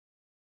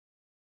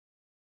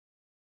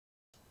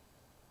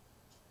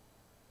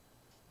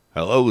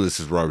Hello, this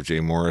is Robert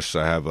J. Morris.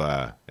 I have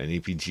an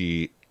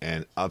EPGN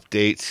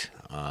update.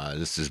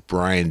 This is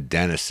Brian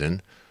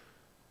Denison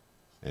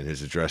and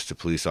his address to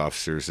police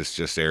officers. This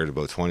just aired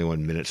about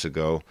 21 minutes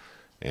ago,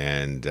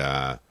 and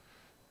I'll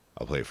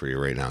play it for you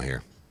right now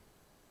here.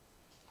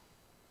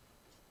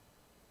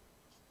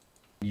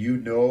 You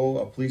know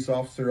a police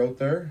officer out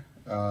there,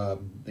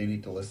 they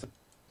need to listen.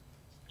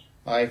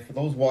 Hi, for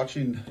those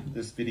watching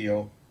this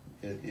video,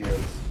 it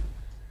is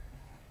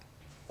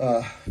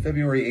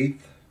February 8th,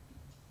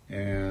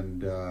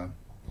 and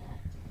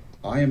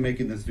I am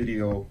making this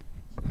video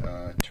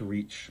to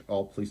reach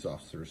all police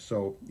officers.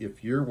 So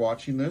if you're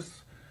watching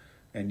this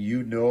and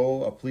you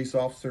know a police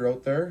officer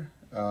out there,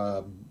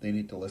 they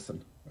need to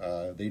listen.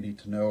 They need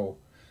to know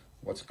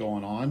what's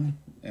going on,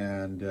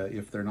 and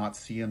if they're not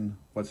seeing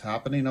what's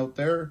happening out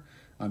there,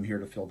 I'm here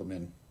to fill them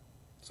in.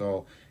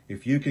 So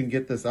if you can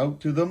get this out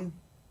to them,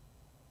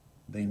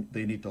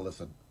 they need to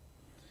listen.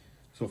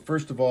 So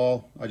first of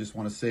all, I just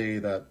want to say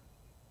that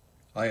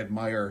I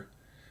admire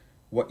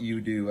what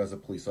you do as a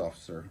police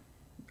officer.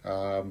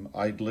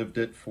 I'd lived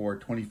it for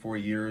 24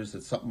 years.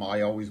 It's something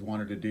I always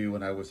wanted to do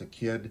when I was a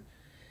kid,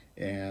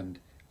 and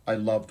I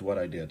loved what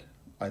I did.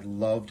 I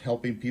loved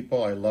helping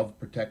people. I loved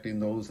protecting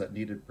those that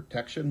needed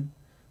protection,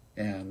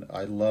 and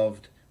I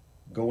loved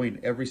going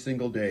every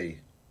single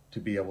day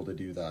to be able to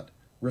do that,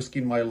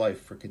 risking my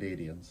life for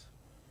Canadians.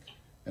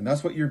 And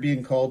that's what you're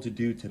being called to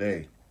do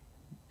today.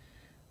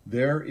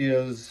 There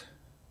is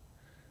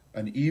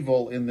an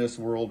evil in this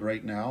world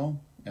right now,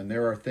 and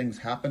there are things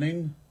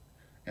happening,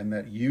 and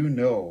that you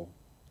know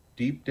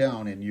deep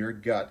down in your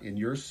gut, in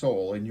your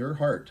soul, in your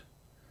heart,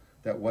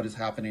 that what is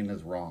happening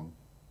is wrong.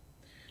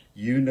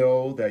 You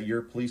know that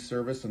your police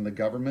service and the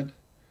government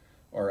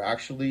are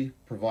actually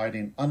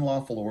providing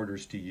unlawful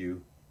orders to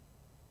you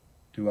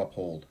to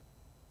uphold.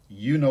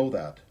 You know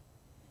that.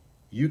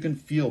 You can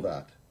feel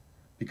that,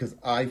 because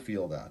I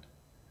feel that.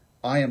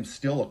 I am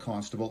still a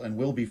constable and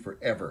will be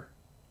forever,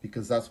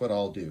 because that's what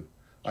I'll do.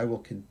 I will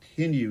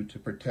continue to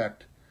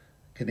protect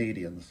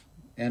Canadians,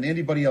 and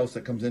anybody else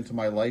that comes into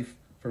my life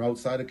from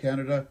outside of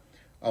Canada,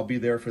 I'll be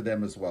there for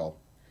them as well.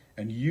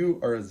 And you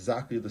are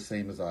exactly the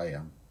same as I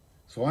am.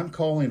 So I'm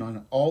calling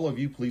on all of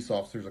you police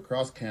officers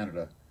across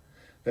Canada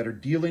that are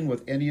dealing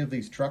with any of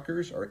these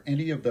truckers or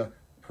any of the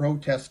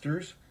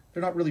protesters.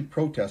 They're not really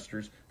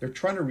protesters. They're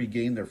trying to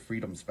regain their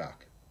freedoms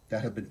back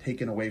that have been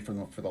taken away from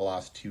them for the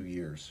last 2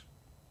 years.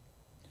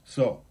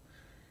 So,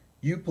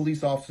 you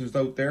police officers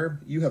out there,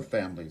 you have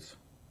families.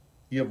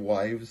 You have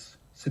wives,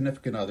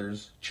 significant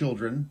others,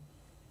 children.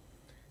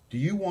 Do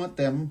you want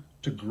them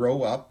to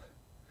grow up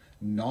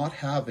not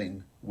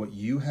having what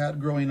you had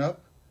growing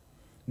up?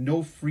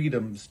 No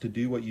freedoms to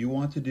do what you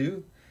want to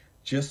do?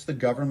 Just the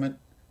government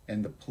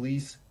and the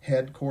police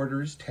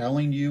headquarters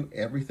telling you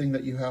everything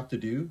that you have to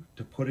do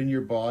to put in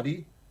your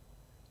body?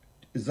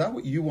 Is that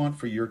what you want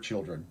for your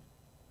children?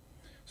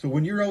 So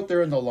when you're out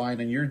there in the line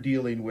and you're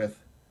dealing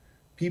with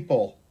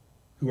people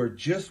who are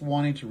just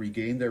wanting to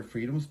regain their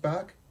freedoms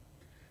back,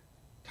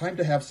 time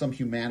to have some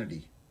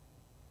humanity.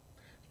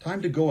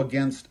 Time to go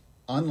against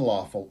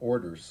unlawful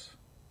orders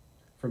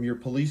from your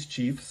police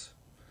chiefs,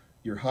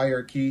 your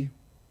hierarchy,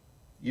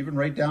 even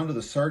right down to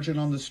the sergeant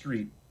on the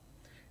street.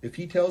 If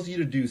he tells you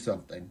to do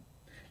something,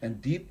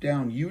 and deep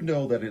down you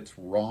know that it's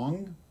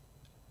wrong,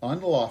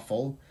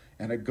 unlawful,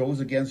 and it goes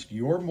against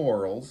your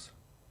morals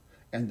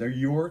and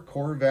your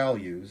core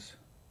values,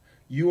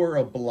 you are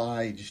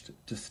obliged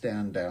to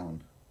stand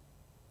down.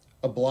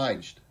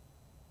 Obliged.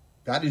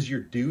 That is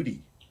your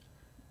duty.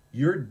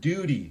 Your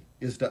duty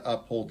is to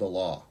uphold the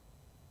law.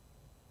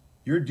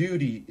 Your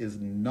duty is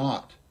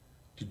not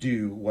to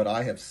do what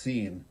I have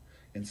seen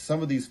in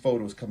some of these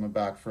photos coming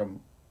back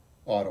from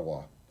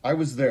Ottawa. I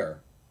was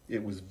there.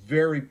 It was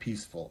very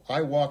peaceful.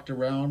 I walked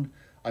around.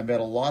 I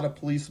met a lot of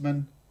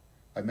policemen.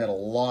 I met a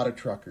lot of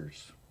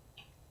truckers.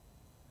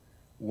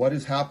 What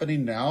is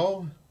happening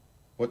now,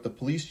 what the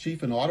police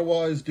chief in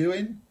Ottawa is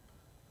doing,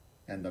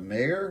 and the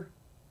mayor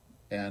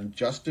and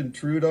Justin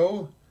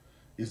Trudeau,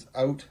 is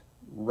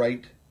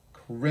outright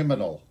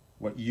criminal,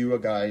 what you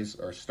guys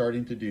are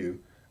starting to do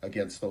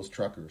against those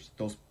truckers,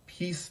 those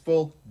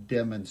peaceful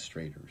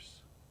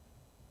demonstrators.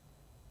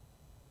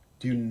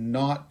 Do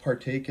not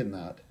partake in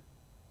that.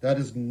 That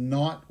is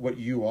not what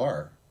you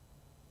are.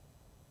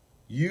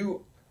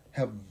 You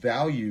have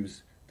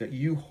values that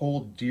you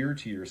hold dear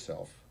to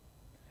yourself,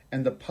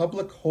 and the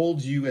public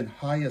holds you in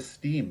high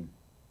esteem.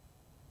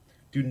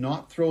 Do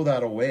not throw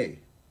that away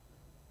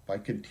by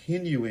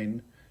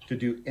continuing to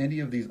do any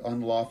of these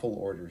unlawful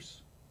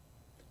orders.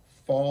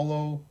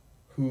 Follow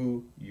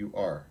who you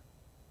are.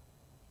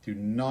 Do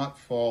not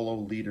follow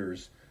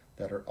leaders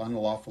that are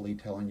unlawfully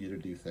telling you to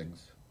do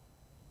things.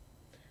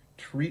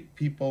 Treat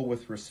people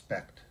with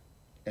respect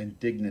and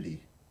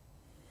dignity,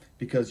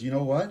 because you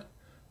know what?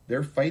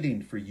 They're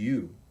fighting for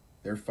you.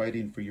 They're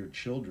fighting for your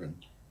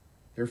children.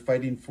 They're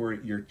fighting for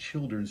your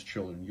children's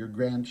children, your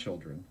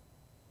grandchildren,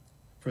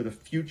 for the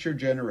future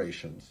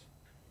generations.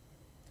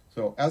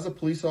 So as a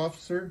police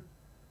officer,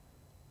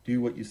 do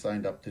what you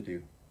signed up to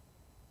do.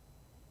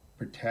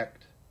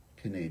 Protect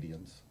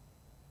Canadians.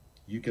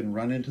 You can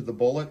run into the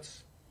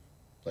bullets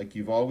like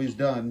you've always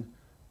done.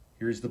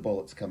 Here's the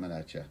bullets coming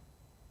at you.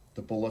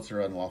 The bullets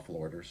are unlawful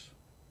orders.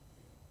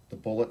 The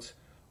bullets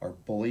are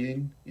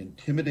bullying,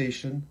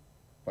 intimidation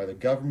by the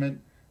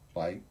government,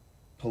 by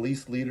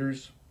police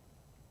leaders.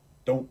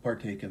 Don't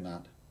partake in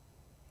that.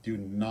 Do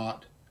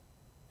not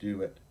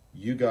do it.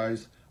 You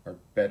guys are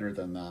better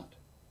than that.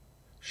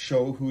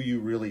 Show who you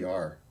really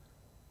are.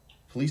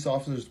 Police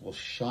officers will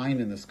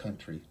shine in this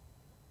country.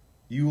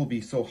 You will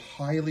be so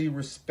highly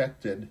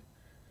respected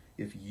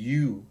if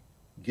you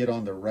get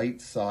on the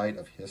right side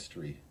of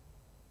history.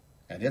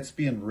 And it's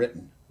being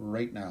written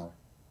right now.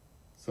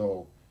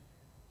 So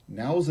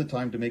now's the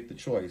time to make the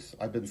choice.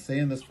 I've been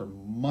saying this for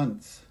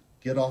months.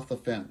 Get off the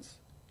fence.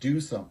 Do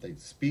something.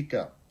 Speak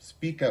up.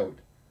 Speak out.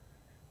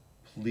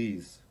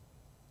 Please.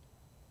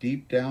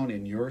 Deep down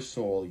in your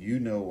soul, you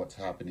know what's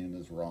happening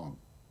is wrong.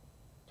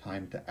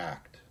 Time to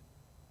act.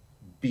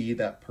 Be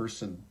that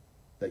person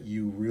that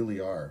you really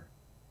are.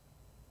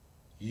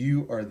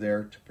 You are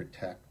there to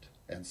protect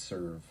and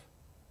serve.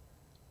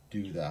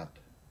 Do that.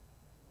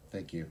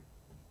 Thank you.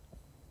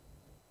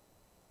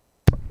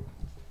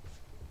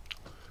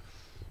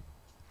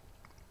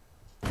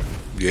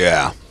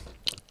 Yeah.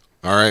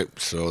 All right.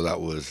 So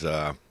that was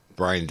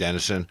Brian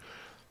Denison.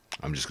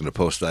 I'm just going to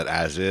post that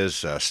as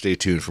is. Stay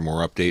tuned for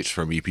more updates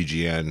from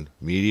EPGN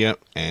Media,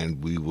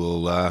 and we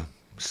will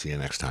see you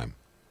next time.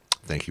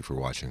 Thank you for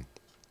watching.